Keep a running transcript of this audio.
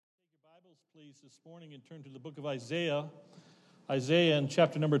Bibles, please, this morning and turn to the book of Isaiah. Isaiah in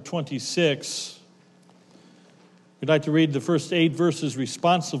chapter number 26. We'd like to read the first 8 verses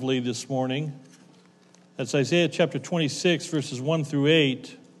responsively this morning. That's Isaiah chapter 26, verses 1 through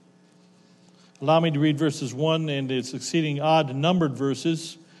 8. Allow me to read verses 1 and the succeeding odd-numbered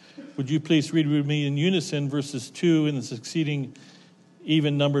verses. Would you please read with me in unison verses 2 and the succeeding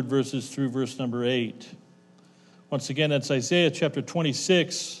even-numbered verses through verse number 8. Once again, that's Isaiah chapter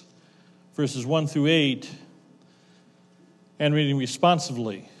 26, verses 1 through 8, and reading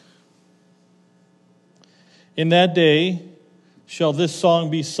responsively. In that day shall this song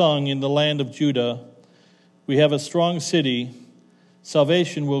be sung in the land of Judah. We have a strong city.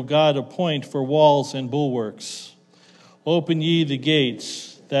 Salvation will God appoint for walls and bulwarks. Open ye the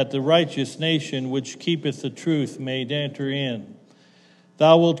gates, that the righteous nation which keepeth the truth may enter in.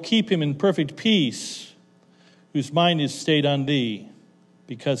 Thou wilt keep him in perfect peace, whose mind is stayed on thee,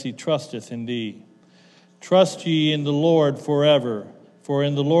 because he trusteth in thee. Trust ye in the Lord forever, for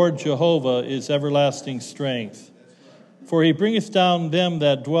in the Lord Jehovah is everlasting strength. For he bringeth down them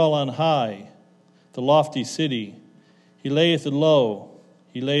that dwell on high, the lofty city. He layeth it low,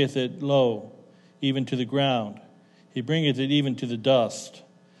 even to the ground. He bringeth it even to the dust.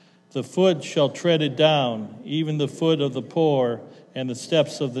 The foot shall tread it down, even the foot of the poor, and the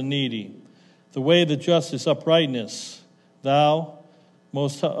steps of the needy. The way of the just is uprightness. Thou,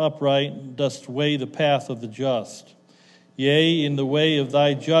 most upright, dost weigh the path of the just. Yea, in the way of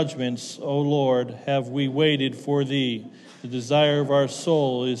thy judgments, O Lord, have we waited for thee. The desire of our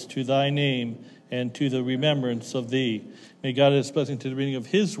soul is to thy name and to the remembrance of thee. May God add his blessing to the reading of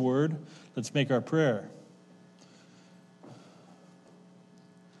his word. Let's make our prayer.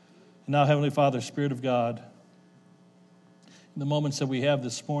 And now, Heavenly Father, Spirit of God, in the moments that we have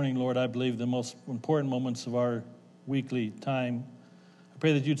this morning, Lord, I believe the most important moments of our weekly time, I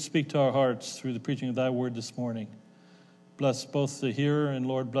pray that you'd speak to our hearts through the preaching of thy word this morning. Bless both the hearer and,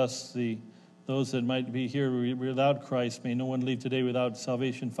 Lord, bless those that might be here without Christ. May no one leave today without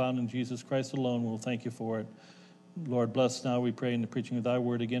salvation found in Jesus Christ alone. We'll thank you for it. Lord, bless now, we pray, in the preaching of thy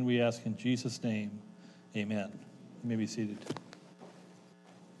word. Again, we ask in Jesus' name. Amen. You may be seated.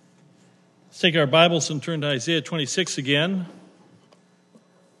 Let's take our Bibles and turn to Isaiah 26 again.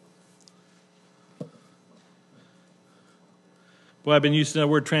 Boy, I've been using that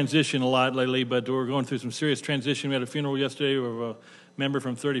word transition a lot lately, but we're going through some serious transition. We had a funeral yesterday of a member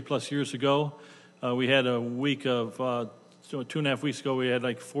from 30-plus years ago. We had a week of, 2.5 weeks ago, we had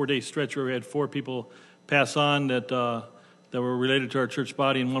like 4-day stretch where we had 4 people pass on that were related to our church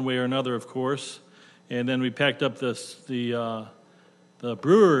body in one way or another, of course. And then we packed up the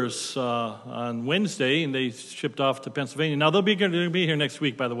Brewers on Wednesday, and they shipped off to Pennsylvania. Now, they'll be here next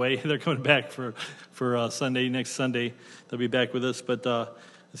week, by the way. They're coming back for Sunday, next Sunday. They'll be back with us. But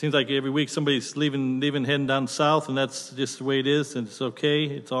it seems like every week somebody's leaving, heading down south, and that's just the way it is, and it's okay.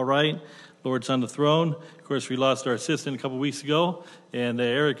 It's all right. Lord's on the throne. Of course, we lost our assistant a couple weeks ago, and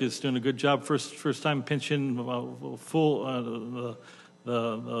Eric is doing a good job. First time pinching the full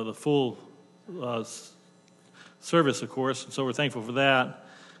service, of course, so we're thankful for that.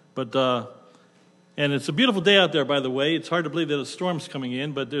 But and it's a beautiful day out there, by the way. It's hard to believe that a storm's coming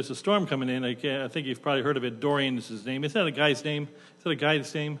in, but there's a storm coming in. I think you've probably heard of it. Dorian is his name. Is that a guy's name? Is that a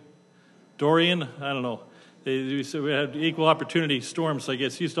guy's name? Dorian? I don't know. We had equal opportunity storms, I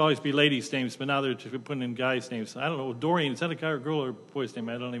guess. It used to always be ladies' names, but now they're putting in guys' names. I don't know. Dorian, is that a guy or girl or boy's name?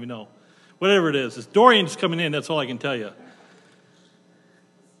 I don't even know. Whatever it is, Dorian's coming in. That's all I can tell you.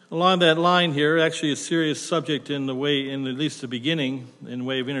 Along that line here, actually a serious subject in at least the beginning, in the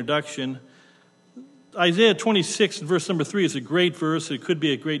way of introduction. Isaiah 26, verse number 3 is a great verse. It could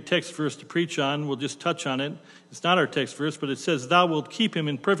be a great text verse to preach on. We'll just touch on it. It's not our text verse, but it says, Thou wilt keep him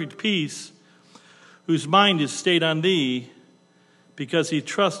in perfect peace, whose mind is stayed on thee, because he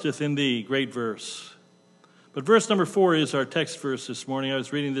trusteth in thee. Great verse. But verse number 4 is our text verse this morning. I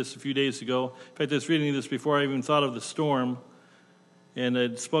was reading this a few days ago. In fact, I was reading this before I even thought of the storm. And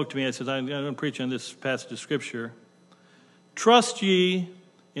it spoke to me. I said, I'm going to preach on this passage of Scripture. Trust ye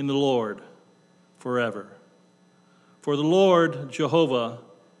in the Lord forever. For in the Lord Jehovah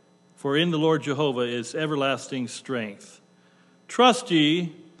is everlasting strength. Trust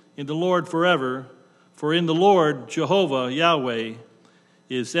ye in the Lord forever. For in the Lord Jehovah, Yahweh,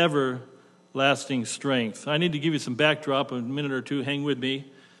 is everlasting strength. I need to give you some backdrop, a minute or two. Hang with me,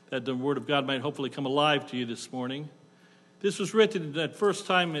 that the Word of God might hopefully come alive to you this morning. This was written at first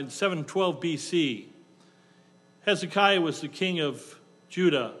time in 712 B.C. Hezekiah was the king of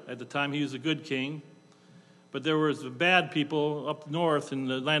Judah at the time. He was a good king. But there was the bad people up north in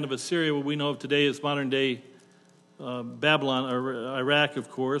the land of Assyria, what we know of today as modern-day Babylon, or Iraq, of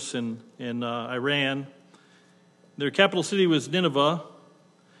course, and Iran. Their capital city was Nineveh.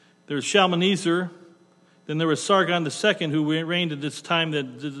 There was Shalmaneser. Then there was Sargon II, who reigned at this time,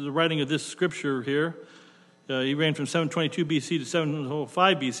 the writing of this scripture here. He reigned from 722 BC to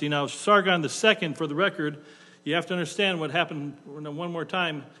 705 BC. Now, Sargon II, for the record, you have to understand what happened one more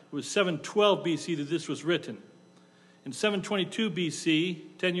time. It was 712 BC that this was written. In 722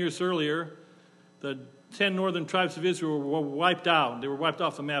 BC, 10 years earlier, the 10 northern tribes of Israel were wiped out. They were wiped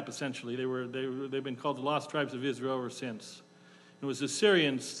off the map, essentially. They've been called the lost tribes of Israel ever since. It was the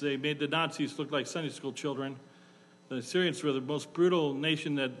Syrians. They made the Nazis look like Sunday school children. The Assyrians were the most brutal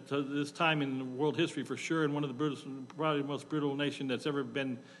nation at this time in world history for sure, and one of the probably the most brutal nation that's ever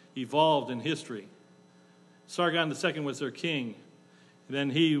been evolved in history. Sargon II was their king. Then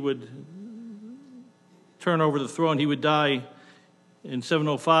he would turn over the throne. He would die in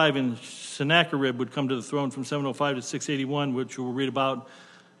 705, and Sennacherib would come to the throne from 705 to 681, which we'll read about,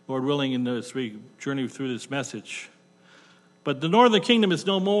 Lord willing, as we journey through this message. But the northern kingdom is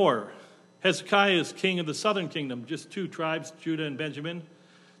no more. Hezekiah is king of the southern kingdom, just two tribes, Judah and Benjamin,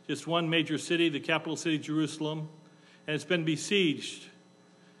 just one major city, the capital city, Jerusalem, and it's been besieged.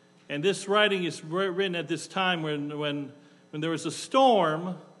 And this writing is written at this time when there was a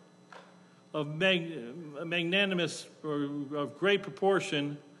storm of magnanimous or of great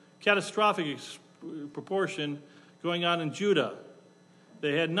proportion, catastrophic proportion going on in Judah.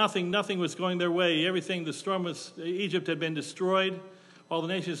 They had nothing was going their way. Everything, Egypt had been destroyed. All the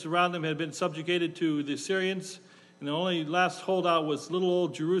nations around them had been subjugated to the Assyrians, and the only last holdout was little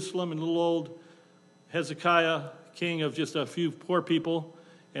old Jerusalem and little old Hezekiah, king of just a few poor people,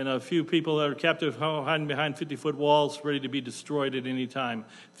 and a few people that are captive hiding behind 50-foot walls, ready to be destroyed at any time.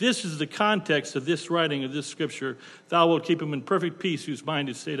 This is the context of this writing of this scripture. Thou wilt keep him in perfect peace whose mind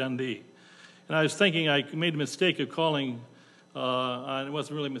is stayed on thee. And I was thinking, I made a mistake of calling, it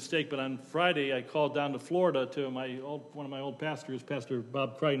wasn't really a mistake, but on Friday I called down to Florida to one of my old pastors, Pastor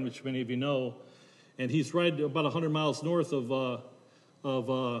Bob Crichton, which many of you know, and he's right about 100 miles north of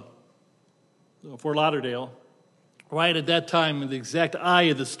Fort Lauderdale, right at that time in the exact eye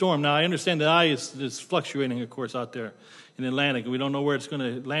of the storm. Now, I understand the eye is fluctuating, of course, out there in the Atlantic, and we don't know where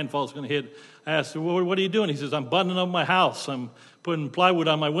landfall is going to hit. I asked him, well, what are you doing? He says, I'm buttoning up my house. I'm putting plywood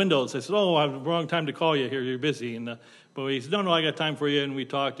on my windows. I said, oh, I have the wrong time to call you here. You're busy. But he said, no, I got time for you. And we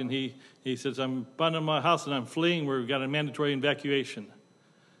talked, and he says, I'm buttoning up my house, and I'm fleeing. We've got a mandatory evacuation.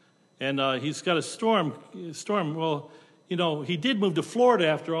 And he's got a storm. Well, you know, he did move to Florida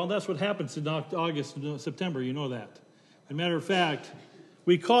after all. That's what happens in August and September. You know that. As a matter of fact,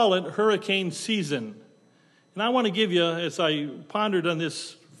 we call it hurricane season. And I want to give you, as I pondered on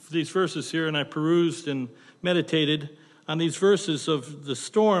these verses here, and I perused and meditated on these verses of the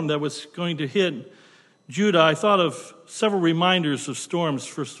storm that was going to hit Judah, I thought of several reminders of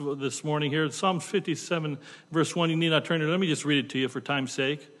storms this morning here. Psalm 57, verse 1, you need not turn to it. Let me just read it to you for time's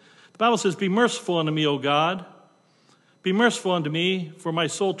sake. The Bible says, be merciful unto me, O God. Be merciful unto me, for my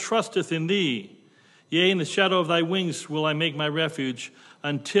soul trusteth in thee. Yea, in the shadow of thy wings will I make my refuge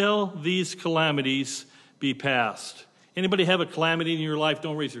until these calamities be past. Anybody have a calamity in your life?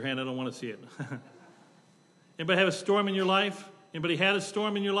 Don't raise your hand. I don't want to see it. Anybody have a storm in your life? Anybody had a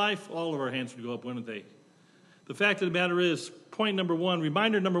storm in your life? All of our hands would go up, wouldn't they? The fact of the matter is, point number one,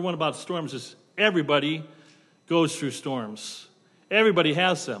 reminder number one about storms is everybody goes through storms. Everybody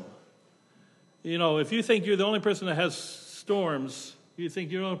has them. You know, if you think you're the only person that has storms, you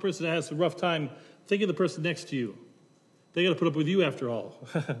think you're the only person that has a rough time, think of the person next to you. They got to put up with you after all.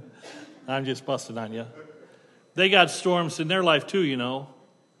 I'm just busting on you. They got storms in their life too, you know.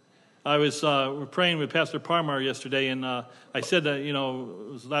 I was praying with Pastor Parmar yesterday, and I said that, you know,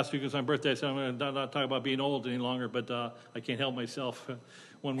 it was last week was my birthday. I said I'm going to not talk about being old any longer, but I can't help myself.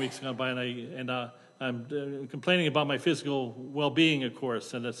 1 week's gone by, and I'm complaining about my physical well-being, of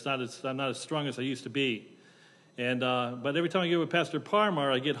course, and I'm not as strong as I used to be. And but every time I get with Pastor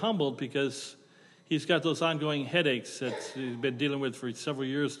Parmar, I get humbled because he's got those ongoing headaches that he's been dealing with for several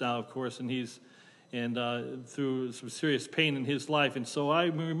years now, of course, and through some serious pain in his life. And so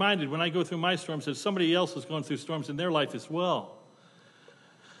I'm reminded when I go through my storms that somebody else is going through storms in their life as well.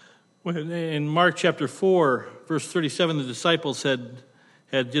 In Mark chapter 4, verse 37, the disciples had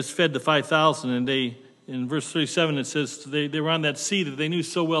just fed the 5,000, and in verse 37 it says they were on that sea that they knew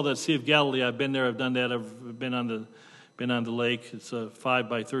so well, that Sea of Galilee. I've been there, I've done that, I've been on the lake. It's a 5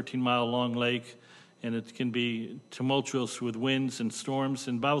 by 13 mile long lake. And it can be tumultuous with winds and storms.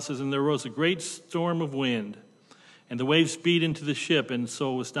 And the Bible says, and there arose a great storm of wind, and the waves beat into the ship, and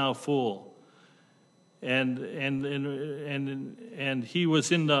so it was now full. And he was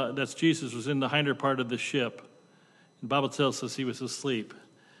that's Jesus was in the hinder part of the ship. The Bible tells us he was asleep.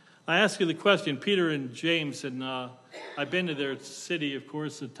 I ask you the question, Peter and James, and I've been to their city, of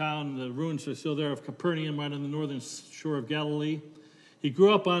course, the town, the ruins are still there of Capernaum, right on the northern shore of Galilee. He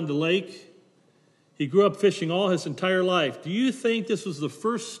grew up on the lake. He grew up fishing all his entire life. Do you think this was the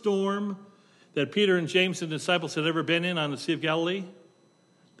first storm that Peter and James and the disciples had ever been in on the Sea of Galilee?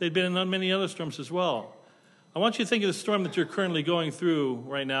 They'd been in many other storms as well. I want you to think of the storm that you're currently going through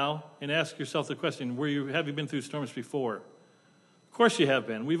right now and ask yourself the question, have you been through storms before? Of course you have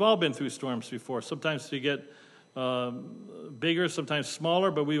been. We've all been through storms before. Sometimes they get bigger, sometimes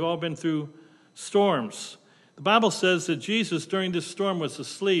smaller, but we've all been through storms. The Bible says that Jesus during this storm was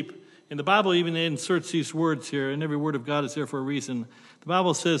asleep, and the Bible even inserts these words here, and every word of God is there for a reason. The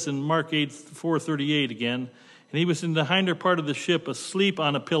Bible says in Mark 4:38 again, and he was in the hinder part of the ship asleep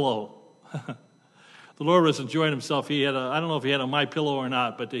on a pillow. The Lord was enjoying himself. I don't know if he had a my pillow or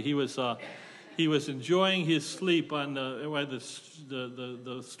not, but he was enjoying his sleep on while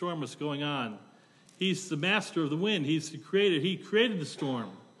the storm was going on. He's the master of the wind. He created the storm.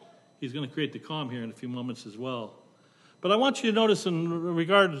 He's going to create the calm here in a few moments as well. But I want you to notice in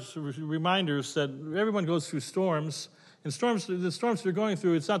regards to reminders that everyone goes through storms. And the storms they're going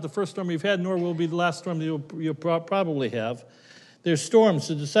through, it's not the first storm you've had, nor will be the last storm that you'll probably have. There's storms.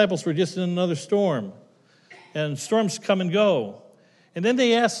 The disciples were just in another storm. And storms come and go. And then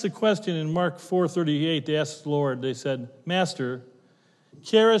they asked the question in Mark 4:38, they asked the Lord, they said, Master,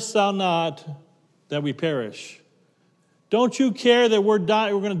 carest thou not that we perish? Don't you care that we're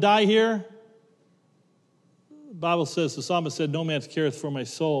going to die here? The Bible says, the psalmist said, no man careth for my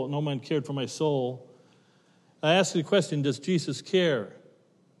soul. No man cared for my soul. I ask you the question, does Jesus care?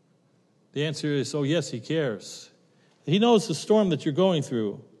 The answer is, oh yes, he cares. He knows the storm that you're going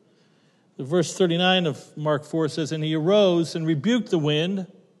through. Verse 39 of Mark 4 says, and he arose and rebuked the wind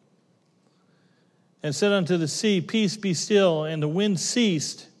and said unto the sea, peace, be still. And the wind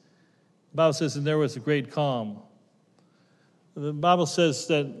ceased. The Bible says, and there was a great calm. The Bible says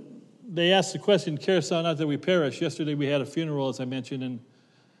that they asked the question, carest thou not that we perish? Yesterday we had a funeral, as I mentioned, and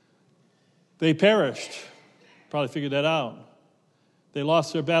they perished. Probably figured that out. They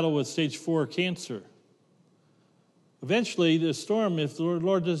lost their battle with stage 4 cancer. Eventually, the storm, if the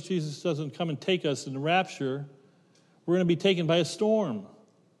Lord Jesus doesn't come and take us in the rapture, we're going to be taken by a storm.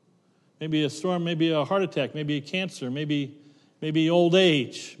 Maybe a storm, maybe a heart attack, maybe a cancer, maybe old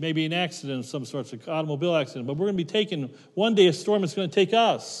age, maybe an accident of some sort, an automobile accident. But we're going to be taken, one day a storm is going to take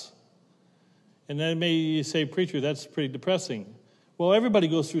us. And then you say, preacher, that's pretty depressing. Well, everybody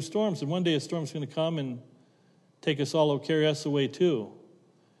goes through storms, and one day a storm's going to come and take us all, or carry us away too.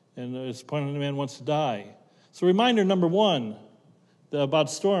 And it's the point when a man wants to die. So reminder number one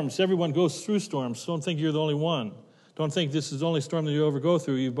about storms. Everyone goes through storms. Don't think you're the only one. Don't think this is the only storm that you ever go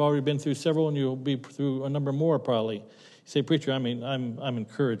through. You've already been through several, and you'll be through a number more probably. You say, preacher, I'm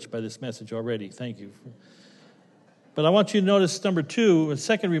encouraged by this message already. Thank you. But I want you to notice number two, a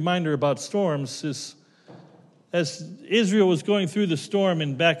second reminder about storms is, as Israel was going through the storm,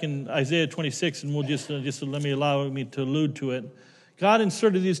 and back in Isaiah 26, and we'll just allow me to allude to it, God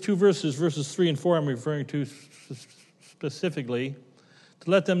inserted these two verses 3 and 4 I'm referring to specifically, to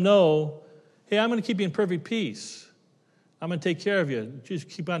let them know, hey, I'm going to keep you in perfect peace. I'm going to take care of you. Just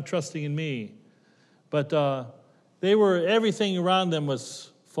keep on trusting in me. But everything around them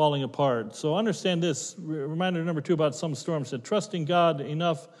was falling apart. So understand this, reminder number 2 about some storms, that trust God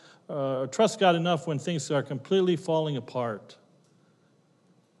enough when things are completely falling apart.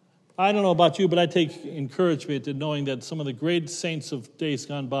 I don't know about you, but I take encouragement in knowing that some of the great saints of days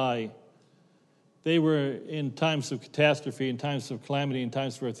gone by, they were in times of catastrophe, in times of calamity, in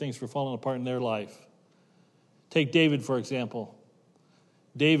times where things were falling apart in their life. Take David, for example.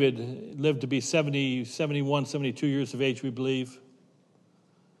 David lived to be 70, 71, 72 years of age, we believe.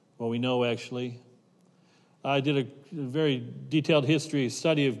 Well, we know, actually. I did a very detailed history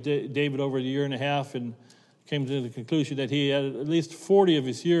study of David over a year and a half, and came to the conclusion that he had at least 40 of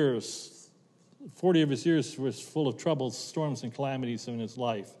his years was full of troubles, storms, and calamities in his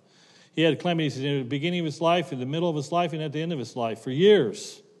life. He had calamities in the beginning of his life, in the middle of his life, and at the end of his life for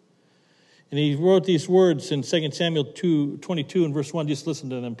years. And he wrote these words in 2 Samuel 22 and verse 1. Just listen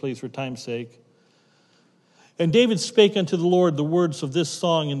to them, please, for time's sake. And David spake unto the Lord the words of this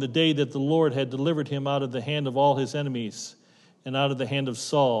song in the day that the Lord had delivered him out of the hand of all his enemies and out of the hand of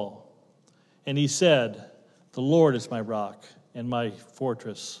Saul. And he said, the Lord is my rock and my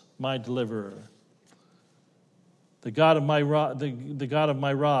fortress, my deliverer. The God of my rock, the God of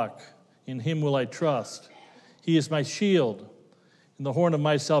my rock, in him will I trust. He is my shield and the horn of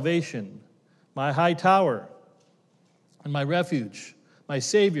my salvation, my high tower and my refuge, my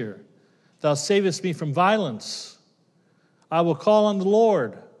Savior. Thou savest me from violence. I will call on the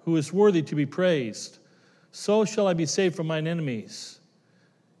Lord, who is worthy to be praised. So shall I be saved from mine enemies.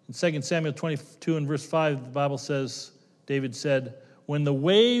 In 2 Samuel 22 and verse 5, the Bible says, David said, when the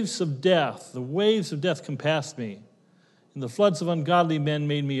waves of death compassed me, and the floods of ungodly men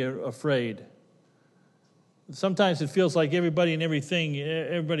made me afraid. Sometimes it feels like everybody and everything,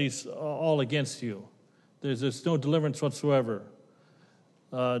 everybody's all against you. There's no deliverance whatsoever.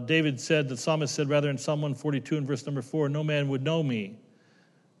 David said, the psalmist said rather in Psalm 142 and verse number 4, no man would know me.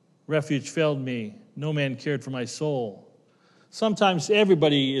 Refuge failed me. No man cared for my soul. Sometimes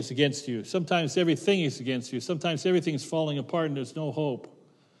everybody is against you. Sometimes everything is against you. Sometimes everything's falling apart and there's no hope.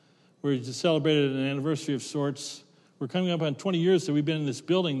 We just celebrated an anniversary of sorts. We're coming up on 20 years that we've been in this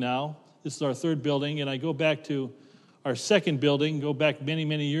building now. This is our third building, and I go back to our second building, go back many,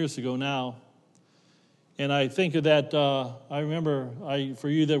 many years ago now. And I think of that, I remember, for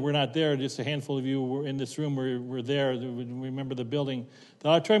you that were not there, just a handful of you were in this room, were there, we remember the building. The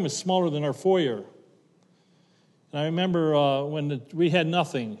auditorium was smaller than our foyer. And I remember when we had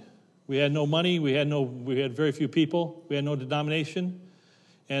nothing. We had no money, we had very few people, we had no denomination.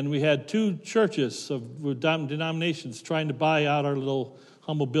 And we had two churches of denominations trying to buy out our little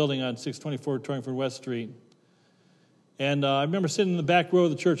humble building on 624 Torringford West Street. And I remember sitting in the back row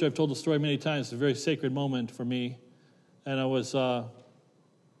of the church. I've told the story many times. It's a very sacred moment for me. And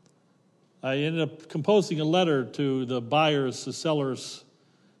I ended up composing a letter to the buyers, the sellers.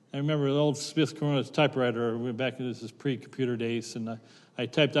 I remember the old Smith Corona typewriter. We were back in this is pre-computer days. And I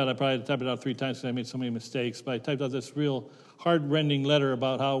typed out, I probably typed it out 3 times because I made so many mistakes. But I typed out this real heart-rending letter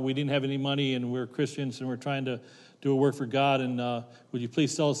about how we didn't have any money and we're Christians and we're trying to do a work for God, and would you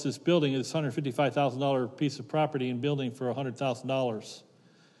please sell us this building, this $155,000 piece of property and building for $100,000.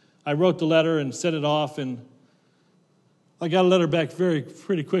 I wrote the letter and sent it off, and I got a letter back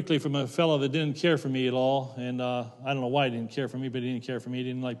pretty quickly from a fellow that didn't care for me at all, and I don't know why he didn't care for me, but he didn't care for me. He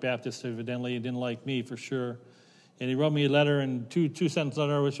didn't like Baptists, evidently. He didn't like me for sure. And he wrote me a letter, and two-sentence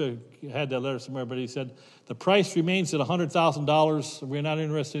letter. I wish I had that letter somewhere, but he said, the price remains at $100,000. We're not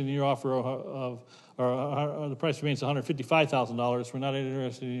interested in your offer or the price remains $155,000. We're not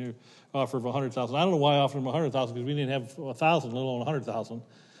interested in your offer of $100,000. I don't know why I offered him $100,000 because we didn't have $1,000, let alone $100,000.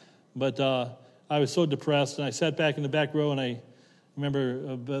 But I was so depressed, and I sat back in the back row, and I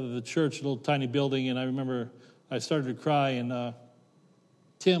remember the church, a little tiny building, and I remember I started to cry, and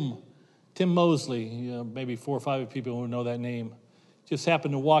Tim Mosley, maybe 4 or 5 people who know that name, just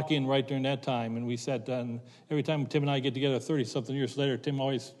happened to walk in right during that time, and we sat down. Every time Tim and I get together 30-something years later, Tim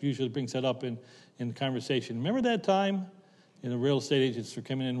always usually brings that up in conversation. Remember that time? And the real estate agents were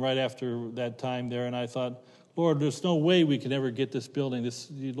coming in right after that time there, and I thought, Lord, there's no way we can ever get this building.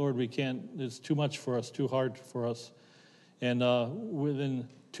 Lord, we can't. It's too much for us, too hard for us. And within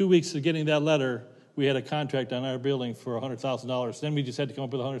 2 weeks of getting that letter, we had a contract on our building for $100,000. Then we just had to come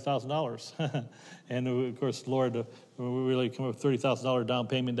up with $100,000. And of course, Lord, we really come up with $30,000 down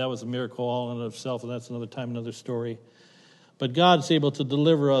payment. That was a miracle all in and of itself, and that's another time, another story. But God's able to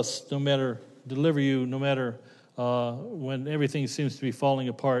deliver us no matter when everything seems to be falling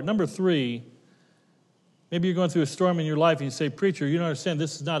apart. Number 3, maybe you're going through a storm in your life and you say, preacher, you don't understand,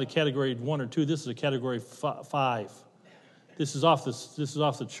 this is not a category 1 or 2, this is a category 5. This is off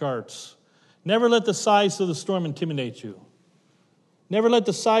the charts. Never let the size of the storm intimidate you. Never let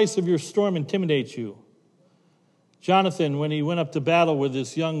the size of your storm intimidate you. Jonathan, when he went up to battle with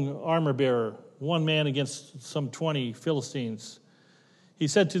this young armor bearer, one man against some 20 Philistines, he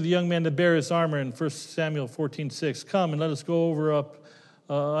said to the young man to bear his armor in 1 Samuel 14:6, come and let us go over up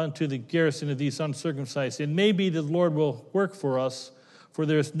unto the garrison of these uncircumcised. It may be that the Lord will work for us, for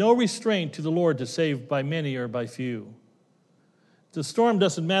there is no restraint to the Lord to save by many or by few. The storm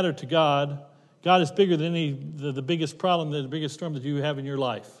doesn't matter to God. God is bigger than the biggest problem, the biggest storm that you have in your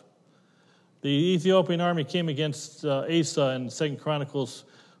life. The Ethiopian army came against Asa in 2 Chronicles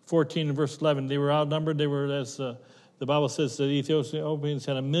 14 and verse 11. They were outnumbered. They were, as the Bible says, the Ethiopians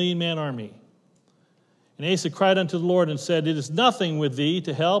had a 1,000,000-man army. And Asa cried unto the Lord and said, it is nothing with thee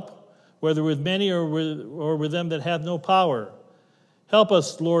to help, whether with many or with them that have no power. Help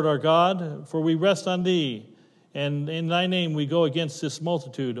us, Lord our God, for we rest on thee. And in thy name we go against this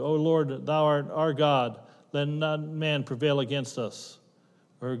multitude. O Lord, thou art our God. Let not man prevail against us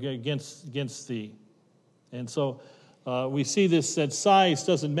or against thee. And so we see this, that size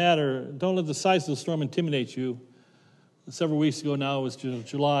doesn't matter. Don't let the size of the storm intimidate you. Several weeks ago now, it was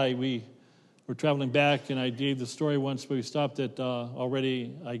July, we were traveling back, and I gave the story once, but we stopped at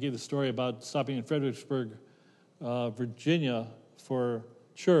I gave the story about stopping in Fredericksburg, Virginia for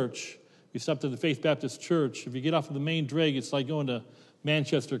church. We stopped at the Faith Baptist Church. If you get off of the main drag, it's like going to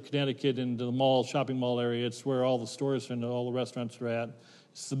Manchester, Connecticut, into the mall, shopping mall area. It's where all the stores and all the restaurants are at.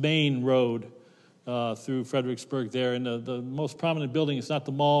 It's the main road through Fredericksburg there. And the most prominent building is not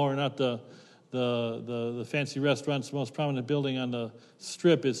the mall or not the fancy restaurants. The most prominent building on the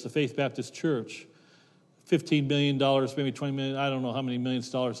strip is the Faith Baptist Church. $15 million, maybe $20 million, I don't know how many millions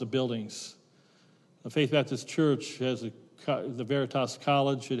of dollars of buildings. The Faith Baptist Church has the Veritas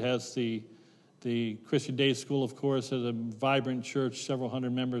College. It has the Christian Day School, of course, has a vibrant church, several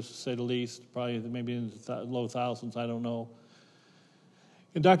hundred members, to say the least, probably maybe in the low thousands, I don't know.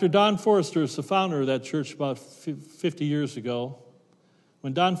 And Dr. Don Forrester is the founder of that church about 50 years ago.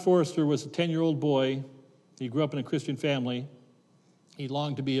 When Don Forrester was a 10-year-old boy, he grew up in a Christian family. He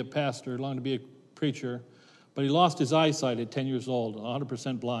longed to be a pastor, longed to be a preacher, but he lost his eyesight at 10 years old,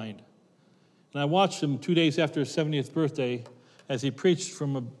 100% blind. And I watched him 2 days after his 70th birthday as he preached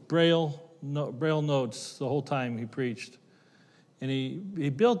from a Braille notes the whole time he preached. And he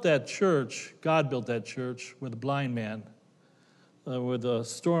built that church, God built that church with a blind man, with a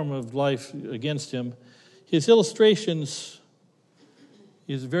storm of life against him. His illustrations,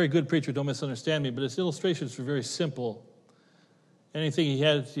 he's a very good preacher, don't misunderstand me, but his illustrations were very simple. Anything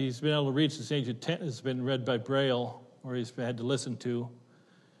he's been able to read since the age of 10 has been read by Braille, or he's had to listen to.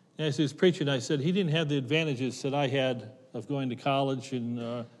 And as he was preaching, I said he didn't have the advantages that I had of going to college,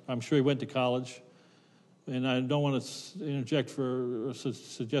 and I'm sure he went to college. And I don't want to interject or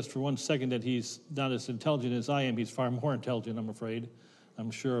suggest for 1 second that he's not as intelligent as I am. He's far more intelligent, I'm afraid. I'm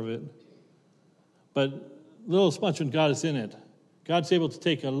sure of it. But little as much when God is in it. God's able to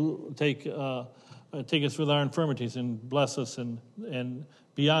take us with our infirmities and bless us and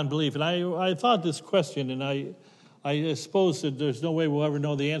beyond belief. And I thought this question, and I suppose that there's no way we'll ever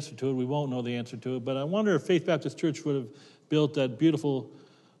know the answer to it. We won't know the answer to it. But I wonder if Faith Baptist Church would have built that beautiful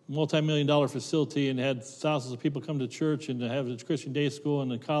multi-million-dollar facility and had thousands of people come to church and to have the Christian Day School and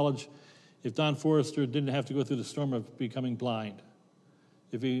the college if Don Forrester didn't have to go through the storm of becoming blind.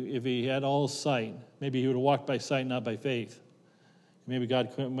 If he had all sight, maybe he would have walked by sight, not by faith. Maybe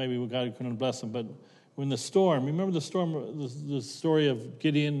God couldn't bless him. But when the storm, remember the storm, the story of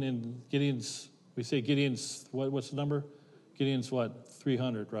Gideon and Gideon's, we say Gideon's, what's the number? Gideon's what?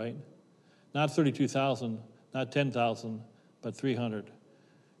 300, right? Not 32,000, not 10,000, but 300.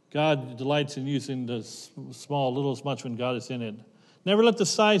 God delights in using the small, little as much when God is in it. Never let the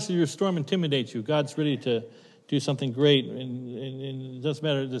size of your storm intimidate you. God's ready to do something great, and it doesn't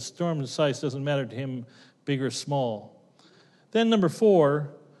matter. The storm size doesn't matter to him, big or small. Then number 4,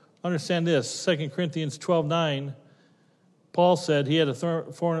 understand this, 2 Corinthians 12:9, Paul said he had a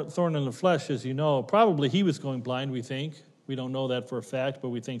thorn in the flesh, as you know. Probably he was going blind, we think. We don't know that for a fact, but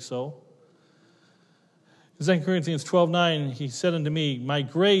we think so. In 2 Corinthians 12:9, he said unto me, my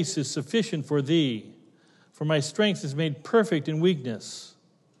grace is sufficient for thee, for my strength is made perfect in weakness.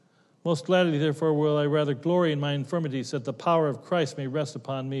 Most gladly, therefore, will I rather glory in my infirmities, that the power of Christ may rest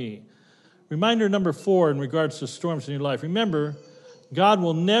upon me. Reminder number 4 in regards to storms in your life. Remember, God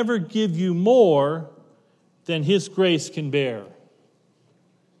will never give you more than his grace can bear.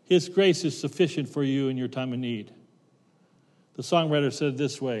 His grace is sufficient for you in your time of need. The songwriter said it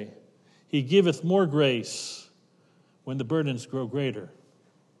this way, he giveth more grace when the burdens grow greater.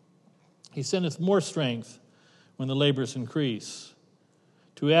 He sendeth more strength when the labors increase.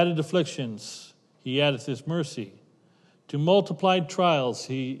 To added afflictions, he addeth his mercy. To multiplied trials,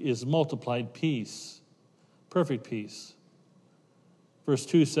 he is multiplied peace, perfect peace. Verse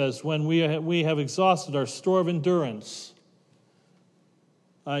 2 says, when we have exhausted our store of endurance,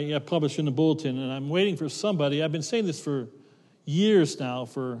 I published in the bulletin, and I'm waiting for somebody. I've been saying this for years now,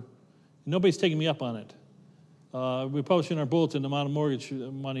 nobody's taking me up on it. We publish in our bulletin the amount of mortgage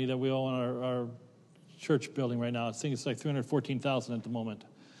money that we owe on our church building right now. I think it's like $314,000 at the moment.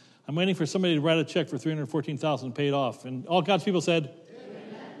 I'm waiting for somebody to write a check for $314,000 and pay it off. And all God's people said,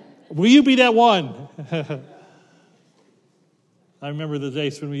 amen. Will you be that one? I remember the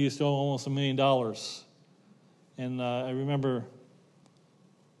days when we used to owe almost $1 million. And I remember,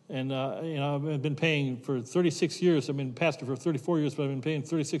 I've been paying for 36 years. I've been pastor for 34 years, but I've been paying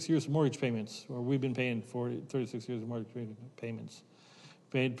 36 years of mortgage payments. Or we've been paying for 36 years of mortgage payments.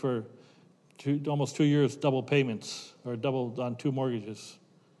 Paid for almost 2 years double payments, or double on 2 mortgages.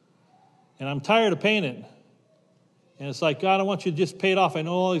 And I'm tired of paying it. And it's like, God, I want you to just pay it off. I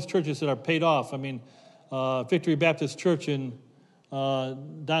know all these churches that are paid off. I mean, Victory Baptist Church down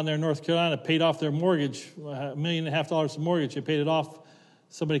there in North Carolina paid off their mortgage, $1.5 million of mortgage. They paid it off.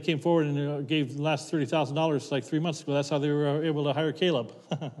 Somebody came forward and gave the last $30,000 like 3 months ago. That's how they were able to hire Caleb.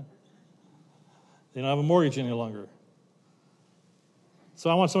 They don't have a mortgage any longer.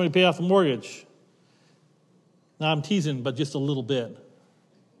 So I want somebody to pay off the mortgage. Now I'm teasing, but just a little bit.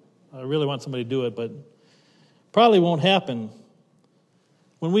 I really want somebody to do it, but probably won't happen.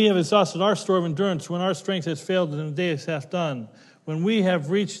 When we have exhausted our store of endurance, when our strength has failed and the day is half done, when we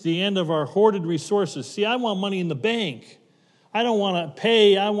have reached the end of our hoarded resources. See, I want money in the bank. I don't want to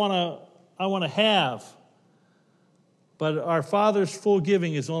pay. I want to have. But our Father's full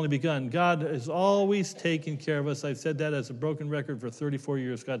giving has only begun. God has always taken care of us. I've said that as a broken record for 34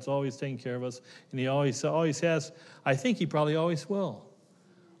 years. God's always taken care of us, and He always has. I think He probably always will.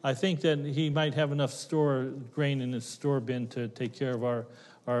 I think that He might have enough grain in His store bin to take care of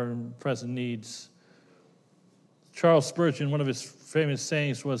our present needs. Charles Spurgeon, one of his famous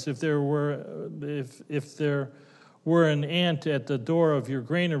sayings was, if there were an ant at the door of your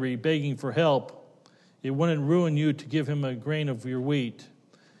granary begging for help, it wouldn't ruin you to give him a grain of your wheat.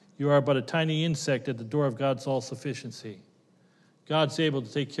 You are but a tiny insect at the door of God's all-sufficiency. God's able to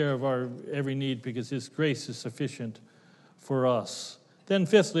take care of our every need because His grace is sufficient for us. Then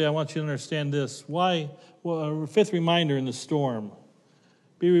fifthly, I want you to understand this. Fifth reminder in the storm.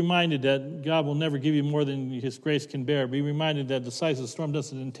 Be reminded that God will never give you more than His grace can bear. Be reminded that the size of the storm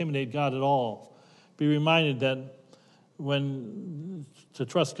doesn't intimidate God at all. Be reminded that to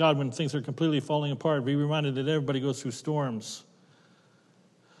trust God when things are completely falling apart. Be reminded that everybody goes through storms.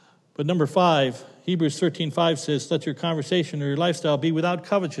 But number 5, Hebrews 13:5 says, let your conversation or your lifestyle be without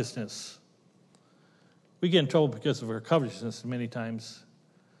covetousness. We get in trouble because of our covetousness many times.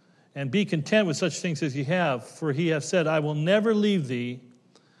 And be content with such things as you have, for He has said, I will never leave thee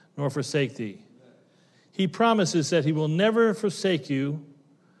nor forsake thee. He promises that He will never forsake you,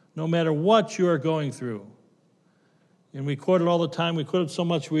 no matter what you are going through. And we quote it all the time. We quote it so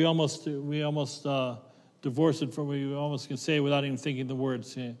much we almost divorce it from. We almost can say it without even thinking the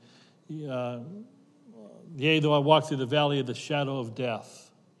words. Yea, though I walk through the valley of the shadow of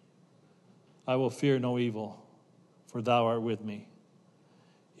death, I will fear no evil, for Thou art with me.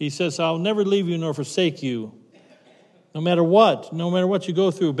 He says, I'll never leave you nor forsake you. No matter what you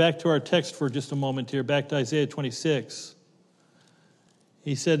go through. Back to our text for just a moment here, back to Isaiah 26.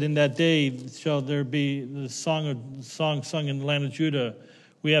 He said, in that day shall there be the song sung in the land of Judah.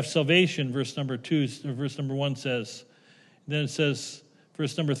 We have salvation, verse number 1 says. Then it says,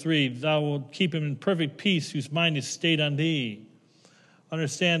 verse number 3, Thou wilt keep him in perfect peace whose mind is stayed on Thee.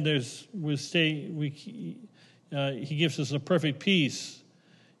 Understand He gives us a perfect peace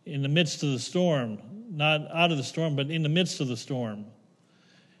in the midst of the storm. Not out of the storm, but in the midst of the storm.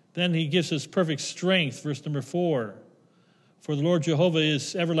 Then He gives us perfect strength, verse number 4. For the Lord Jehovah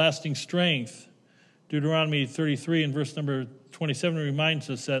is everlasting strength. Deuteronomy 33 and verse number 27 reminds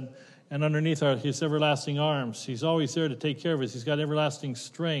us that, and underneath are His everlasting arms. He's always there to take care of us. He's got everlasting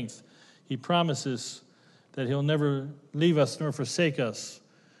strength. He promises that He'll never leave us nor forsake us.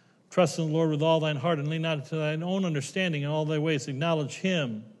 Trust in the Lord with all thine heart and lean not to thine own understanding. In all thy ways acknowledge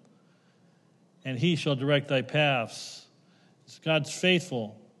Him, and He shall direct thy paths. God's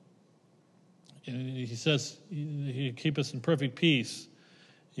faithful. He says He'll keep us in perfect peace.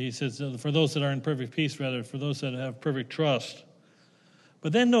 He says, for those that are in perfect peace, rather, for those that have perfect trust.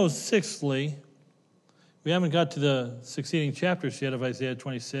 But then note, sixthly, we haven't got to the succeeding chapters yet of Isaiah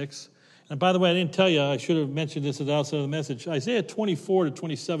 26. And by the way, I didn't tell you, I should have mentioned this at the outset of the message. Isaiah 24 to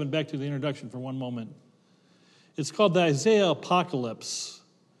 27, back to the introduction for one moment. It's called the Isaiah Apocalypse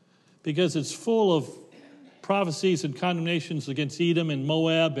because it's full of prophecies and condemnations against Edom and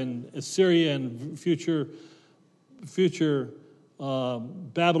Moab and Assyria and future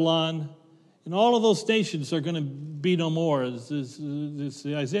Babylon. And all of those nations are going to be no more. It's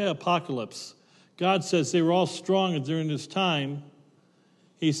the Isaiah Apocalypse. God says they were all strong during this time.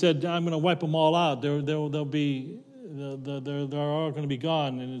 He said, I'm going to wipe them all out. They're all going to be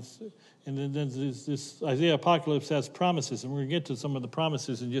gone. And then this Isaiah Apocalypse has promises. And we're going to get to some of the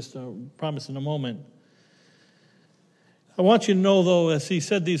promises in just a moment. I want you to know, though, as he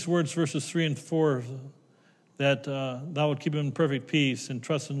said these words, verses 3 and 4, that thou would keep him in perfect peace and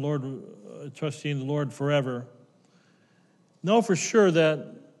trust in the Lord forever. Know for sure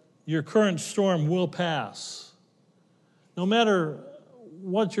that your current storm will pass. No matter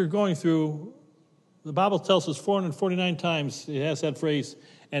what you're going through, the Bible tells us 449 times, it has that phrase,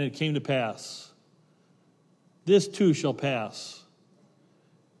 and it came to pass. This too shall pass.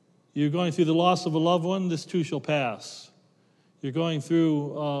 You're going through the loss of a loved one, this too shall pass. You're going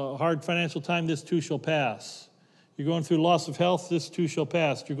through a hard financial time, this too shall pass. You're going through loss of health, this too shall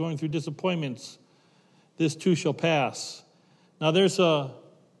pass. You're going through disappointments, this too shall pass. Now there's a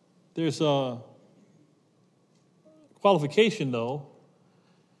qualification, though.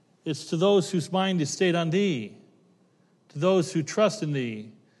 It's to those whose mind is stayed on Thee, to those who trust in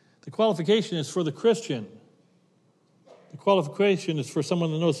Thee. The qualification is for the Christian. The qualification is for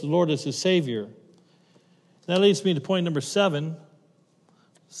someone that knows the Lord as his Savior. That leads me to point number 7,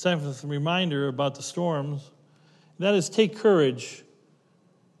 seventh reminder about the storms. That is, take courage.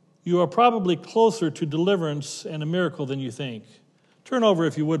 You are probably closer to deliverance and a miracle than you think. Turn over,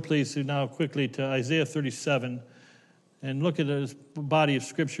 if you would, please, now quickly to Isaiah 37 and look at this body of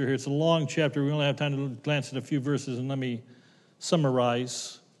Scripture here. It's a long chapter. We only have time to glance at a few verses, and let me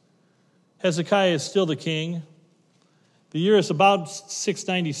summarize. Hezekiah is still the king. The year is about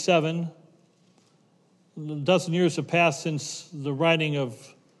 697. A dozen years have passed since the writing of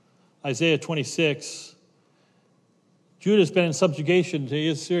Isaiah 26. Judah's been in subjugation to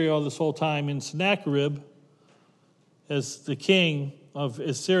Assyria all this whole time, and Sennacherib, as the king of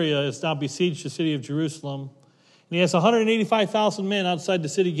Assyria, has now besieged the city of Jerusalem. And he has 185,000 men outside the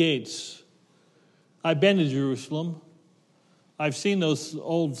city gates. I've been to Jerusalem. I've seen those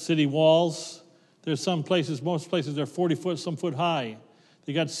old city walls. There's some places, most places, they're 40 foot, some foot high.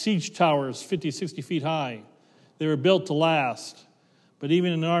 They got siege towers 50, 60 feet high. They were built to last. But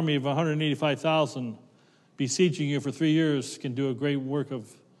even an army of 185,000 besieging you for 3 years can do a great work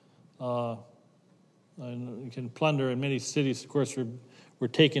of, can plunder. And many cities, of course, were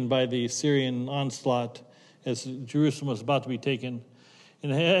taken by the Syrian onslaught as Jerusalem was about to be taken.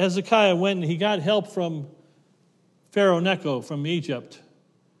 And Hezekiah went and he got help from Pharaoh Necho from Egypt.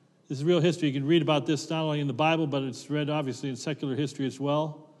 This is real history. You can read about this not only in the Bible, but it's read obviously in secular history as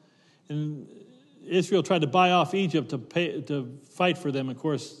well. And Israel tried to buy off Egypt to fight for them. Of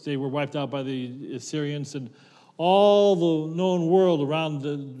course, they were wiped out by the Assyrians, and all the known world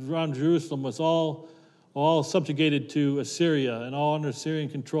around Jerusalem was all subjugated to Assyria and all under Assyrian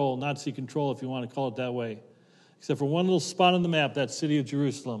control, Nazi control, if you want to call it that way, except for one little spot on the map, that city of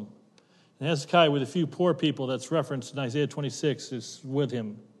Jerusalem. And Hezekiah, with a few poor people that's referenced in Isaiah 26, is with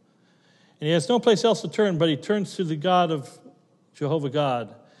him. And he has no place else to turn, but he turns to the God of Jehovah God.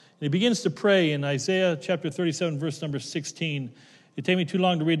 And he begins to pray in Isaiah chapter 37, verse number 16. It'd take me too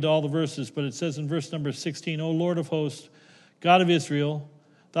long to read all the verses, but it says in verse number 16, O Lord of hosts, God of Israel,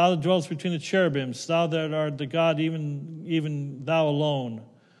 thou that dwellest between the cherubims, thou that art the God, even thou alone,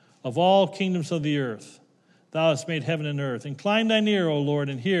 of all kingdoms of the earth, thou hast made heaven and earth. Incline thine ear, O Lord,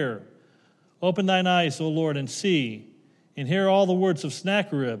 and hear. Open thine eyes, O Lord, and see, and hear all the words of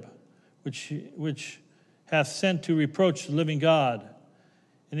Sennacherib, which hath sent to reproach the living God.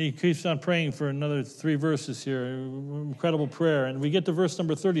 And he keeps on praying for another 3 verses here. Incredible prayer. And we get to verse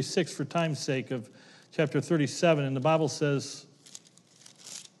number 36 for time's sake of chapter 37. And the Bible says,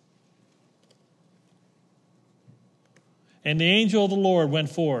 And the angel of the Lord went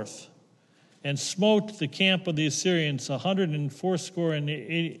forth and smote the camp of the Assyrians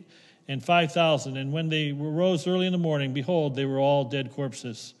 185,000. And when they rose early in the morning, behold, they were all dead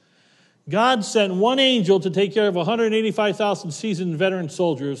corpses. God sent one angel to take care of 185,000 seasoned veteran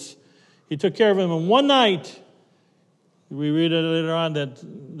soldiers. He took care of them in one night. We read it later on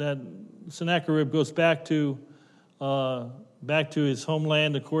that Sennacherib goes back to his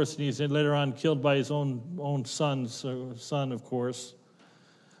homeland, of course, and he's later on killed by his own son, of course.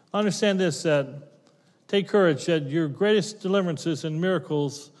 Understand this, that take courage, that your greatest deliverances and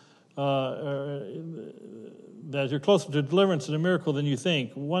miracles that you're closer to deliverance and a miracle than you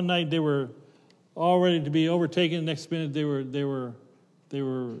think. One night they were all ready to be overtaken. The next minute they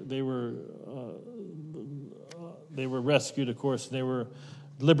were rescued, of course. They were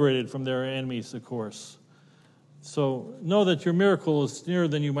liberated from their enemies, of course. So know that your miracle is nearer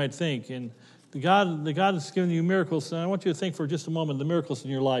than you might think, and the God has given you miracles. And I want you to think for just a moment the miracles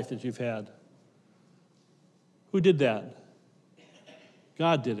in your life that you've had. Who did that?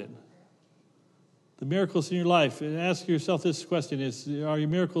 God did it. The miracles in your life, and ask yourself this question, are your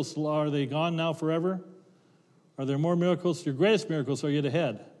miracles, are they gone now forever? Are there more miracles? Your greatest miracles are yet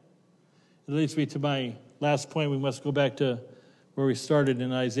ahead. It leads me to my last point. We must go back to where we started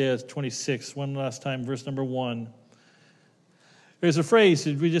in Isaiah 26, one last time, verse number 1. There's a phrase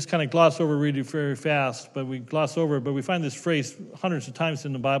that we just kind of gloss over, read it very fast, but we gloss over it, but we find this phrase hundreds of times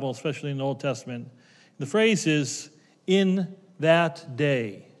in the Bible, especially in the Old Testament. The phrase is, in that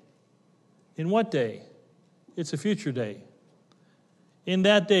day. In what day? It's a future day. In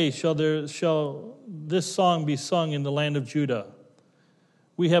that day shall this song be sung in the land of Judah.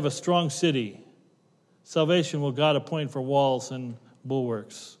 We have a strong city. Salvation will God appoint for walls and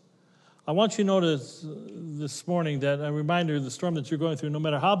bulwarks. I want you to notice this morning that a reminder of the storm that you're going through, no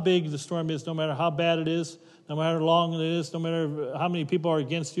matter how big the storm is, no matter how bad it is, no matter how long it is, no matter how many people are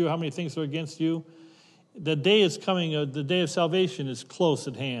against you, how many things are against you, the day is coming, the day of salvation is close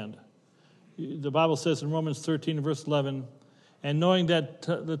at hand. The Bible says in Romans 13, verse 11, and knowing that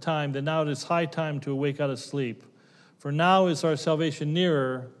the time, that now it is high time to awake out of sleep. For now is our salvation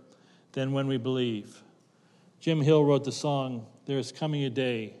nearer than when we believe. Jim Hill wrote the song, "There is coming a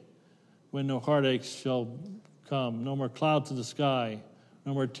day when no heartaches shall come, no more clouds in the sky,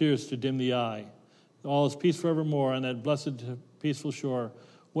 no more tears to dim the eye. All is peace forevermore on that blessed, peaceful shore.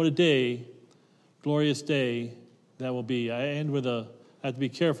 What a day, glorious day that will be." I end with I have to be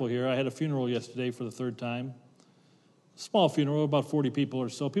careful here. I had a funeral yesterday for the third time. Small funeral, about 40 people or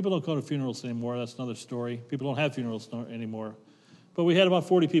so. People don't go to funerals anymore. That's another story. People don't have funerals anymore. But we had about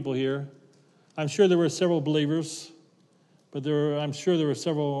 40 people here. I'm sure there were several believers, but I'm sure there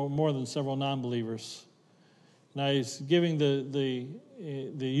were more than several non-believers. And I was giving the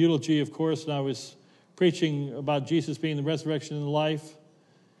eulogy, of course, and I was preaching about Jesus being the resurrection and the life.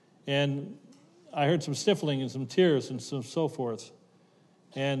 And I heard some sniffling and some tears and so forth.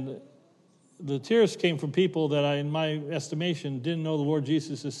 And the tears came from people that in my estimation, didn't know the Lord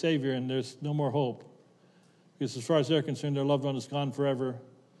Jesus as Savior, and there's no more hope. Because as far as they're concerned, their loved one is gone forever,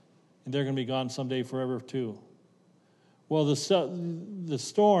 and they're going to be gone someday forever too. Well, the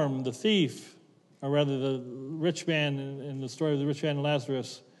storm, the thief, or rather the rich man in the story of the rich man and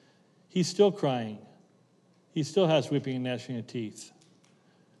Lazarus, he's still crying. He still has weeping and gnashing of teeth.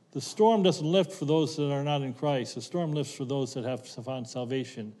 The storm doesn't lift for those that are not in Christ. The storm lifts for those that have found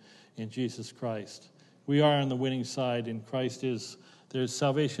salvation in Jesus Christ. We are on the winning side, and their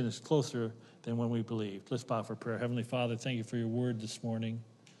salvation is closer than when we believed. Let's bow for prayer. Heavenly Father, thank you for your word this morning.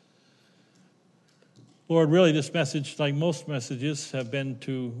 Lord, really this message, like most messages, have been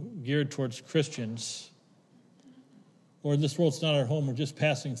geared towards Christians. Lord, this world's not our home. We're just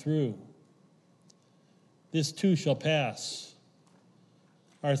passing through. This too shall pass.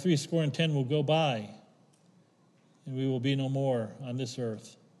 Our 70 will go by, and we will be no more on this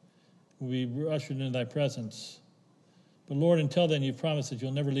earth. We'll be ushered into thy presence. But Lord, until then, you've promised that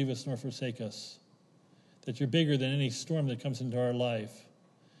you'll never leave us nor forsake us, that you're bigger than any storm that comes into our life.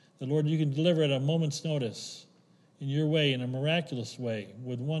 That, Lord, you can deliver at a moment's notice in your way, in a miraculous way,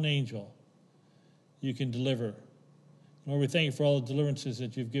 with one angel. You can deliver. Lord, we thank you for all the deliverances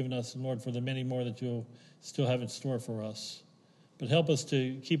that you've given us, and Lord, for the many more that you'll still have in store for us. But help us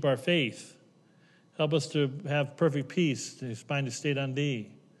to keep our faith. Help us to have perfect peace, to find a state on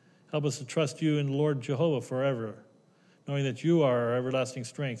thee. Help us to trust you in the Lord Jehovah forever, knowing that you are our everlasting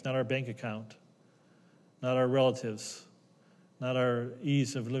strength, not our bank account, not our relatives, not our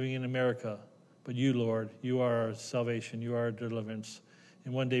ease of living in America, but you, Lord. You are our salvation. You are our deliverance.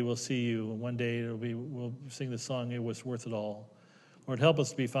 And one day we'll see you, and one day we'll sing the song, "It was worth it all." Lord, help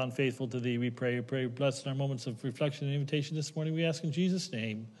us to be found faithful to thee, we pray. We pray, bless in our moments of reflection and invitation this morning. We ask in Jesus'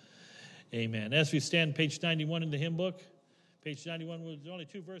 name, amen. As we stand, page 91 in the hymn book. Page 91, there's only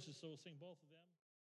 2 verses, so we'll sing both of them.